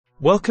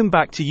Welcome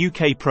back to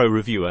UK Pro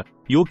Reviewer,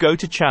 your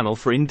go-to channel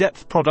for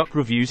in-depth product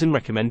reviews and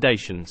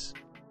recommendations.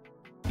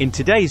 In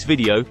today's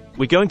video,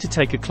 we're going to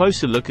take a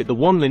closer look at the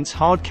wonlince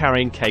hard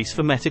carrying case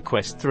for Meta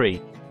Quest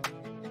 3.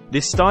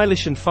 This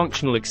stylish and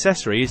functional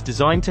accessory is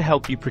designed to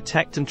help you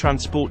protect and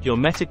transport your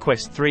Meta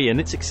Quest 3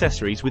 and its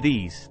accessories with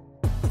ease.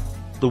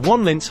 The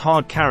wonlince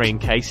hard carrying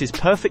case is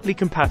perfectly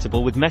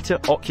compatible with Meta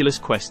Oculus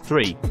Quest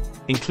 3,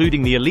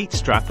 including the Elite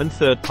strap and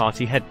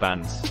third-party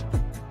headbands.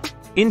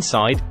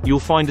 Inside, you'll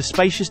find a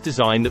spacious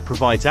design that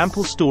provides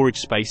ample storage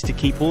space to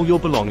keep all your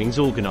belongings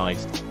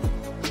organized.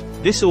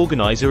 This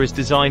organizer is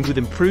designed with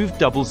improved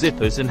double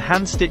zippers and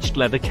hand-stitched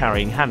leather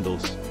carrying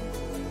handles.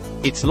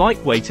 It's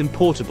lightweight and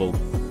portable,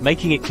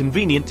 making it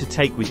convenient to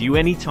take with you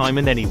anytime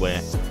and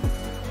anywhere.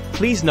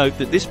 Please note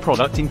that this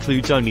product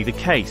includes only the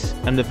case,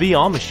 and the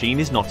VR machine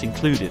is not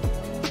included.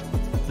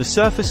 The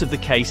surface of the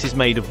case is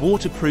made of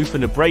waterproof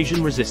and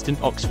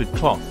abrasion-resistant Oxford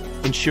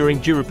cloth, ensuring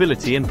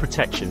durability and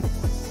protection.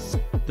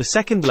 The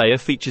second layer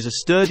features a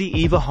sturdy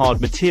EVA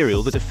hard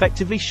material that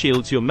effectively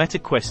shields your Meta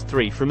Quest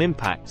 3 from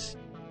impacts.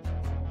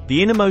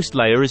 The innermost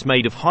layer is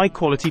made of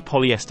high-quality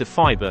polyester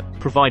fiber,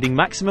 providing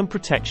maximum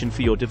protection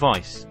for your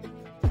device.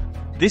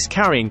 This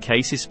carrying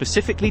case is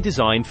specifically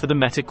designed for the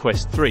Meta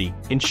Quest 3,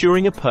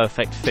 ensuring a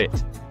perfect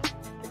fit.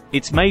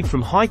 It's made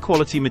from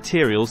high-quality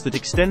materials that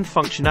extend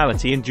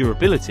functionality and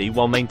durability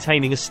while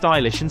maintaining a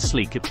stylish and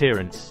sleek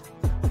appearance.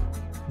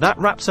 That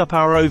wraps up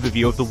our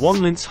overview of the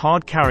wonlince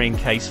hard carrying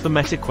case for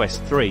Meta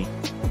Quest 3.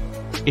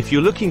 If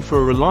you're looking for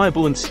a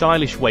reliable and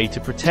stylish way to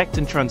protect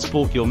and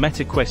transport your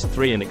Meta Quest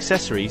 3 and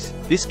accessories,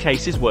 this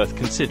case is worth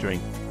considering.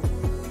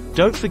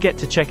 Don't forget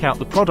to check out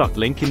the product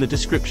link in the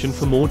description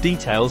for more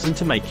details and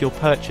to make your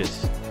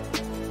purchase.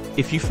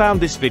 If you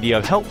found this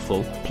video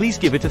helpful, please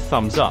give it a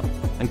thumbs up,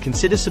 and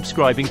consider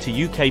subscribing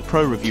to UK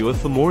Pro Reviewer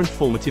for more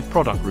informative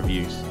product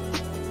reviews.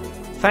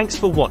 Thanks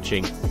for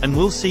watching, and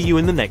we'll see you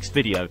in the next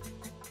video.